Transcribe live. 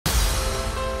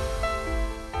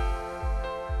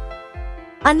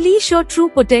Unleash your true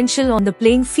potential on the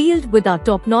playing field with our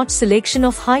top-notch selection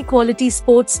of high-quality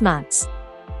sports mats.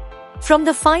 From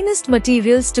the finest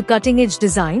materials to cutting-edge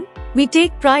design, we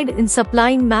take pride in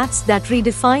supplying mats that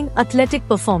redefine athletic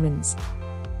performance.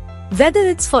 Whether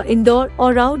it's for indoor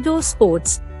or outdoor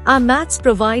sports, our mats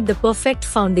provide the perfect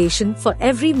foundation for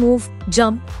every move,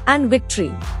 jump, and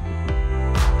victory.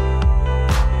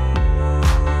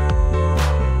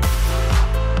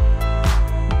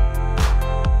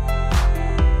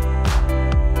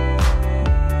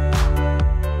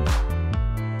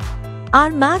 Our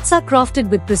mats are crafted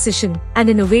with precision and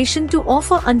innovation to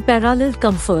offer unparalleled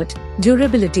comfort,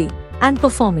 durability, and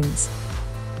performance.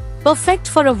 Perfect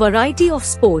for a variety of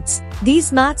sports,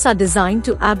 these mats are designed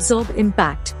to absorb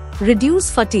impact,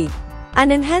 reduce fatigue,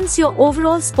 and enhance your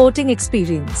overall sporting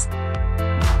experience.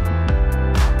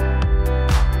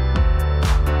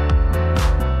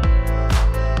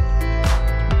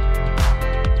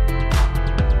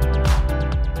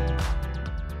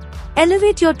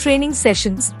 Elevate your training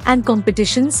sessions and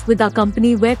competitions with our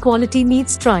company where quality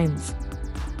meets triumph.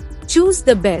 Choose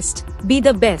the best, be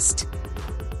the best.